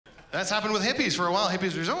That's happened with hippies for a while.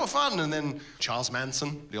 Hippies were so fun, and then Charles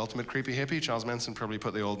Manson, the ultimate creepy hippie. Charles Manson probably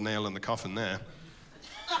put the old nail in the coffin there.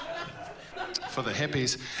 For the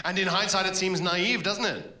hippies. And in hindsight, it seems naive, doesn't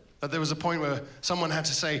it? That there was a point where someone had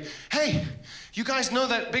to say, hey, you guys know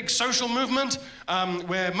that big social movement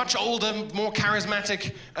where much older, more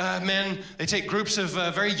charismatic men, they take groups of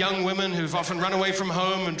very young women who've often run away from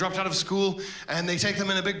home and dropped out of school, and they take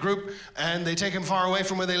them in a big group, and they take them far away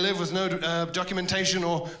from where they live with no documentation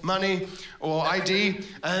or money or ID,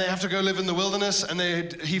 and they have to go live in the wilderness, and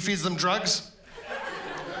he feeds them drugs.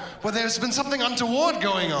 Well, there's been something untoward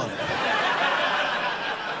going on.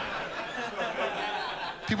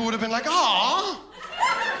 People would have been like, "Aww."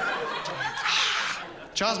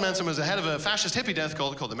 Charles Manson was the head of a fascist hippie death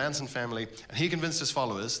cult called the Manson family, and he convinced his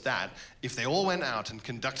followers that if they all went out and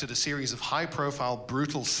conducted a series of high-profile,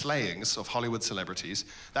 brutal slayings of Hollywood celebrities,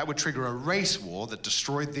 that would trigger a race war that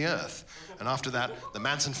destroyed the earth. And after that, the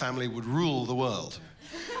Manson family would rule the world.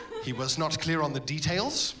 He was not clear on the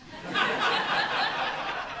details.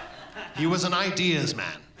 He was an ideas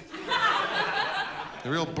man. A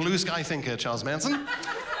real blue sky thinker, Charles Manson.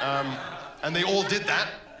 And they all did that.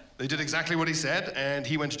 They did exactly what he said, and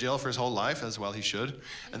he went to jail for his whole life, as well he should.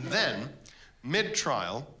 And then,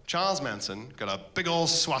 mid-trial, Charles Manson got a big old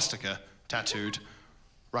swastika tattooed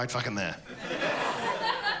right fucking there.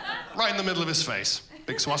 Right in the middle of his face.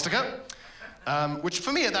 Big swastika. Which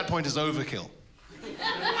for me at that point is overkill.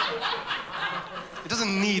 He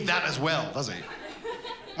doesn't need that as well, does he?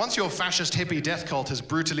 Once your fascist hippie death cult has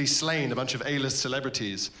brutally slain a bunch of A-list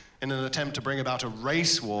celebrities in an attempt to bring about a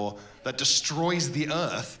race war that destroys the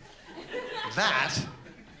earth,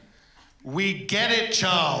 we get it,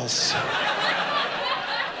 Charles.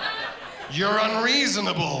 You're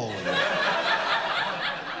unreasonable.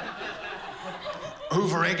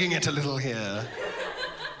 Over-egging it a little here.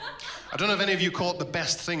 I don't know if any of you caught the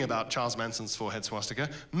best thing about Charles Manson's forehead swastika.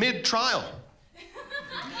 Mid-trial.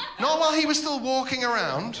 Not while he was still walking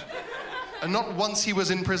around, and not once he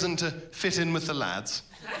was in prison to fit in with the lads.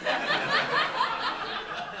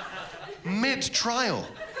 Mid-trial.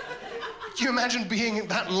 Can you imagine being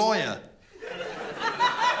that lawyer?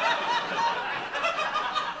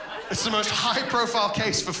 It's the most high-profile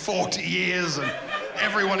case for 40 years, and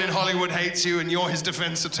everyone in Hollywood hates you, and you're his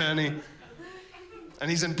defense attorney. And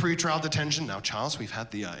he's in pre-trial detention. Now, Charles, we've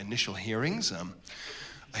had the initial hearings.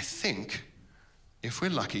 I think, if we're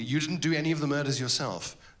lucky, you didn't do any of the murders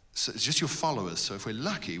yourself. So it's just your followers. So if we're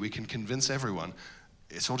lucky, we can convince everyone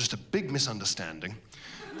it's all just a big misunderstanding.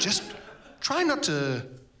 Just try not to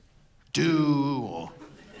do or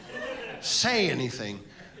say anything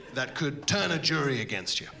that could turn a jury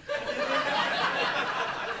against you.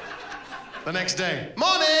 The next day,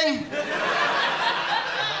 morning!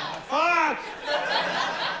 Fuck!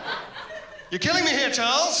 You're killing me here,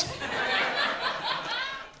 Charles.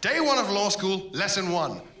 Day 1 of law school, lesson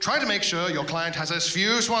 1. Try to make sure your client has as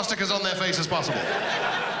few swastikas on their face as possible.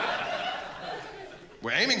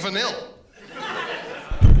 We're aiming for nil.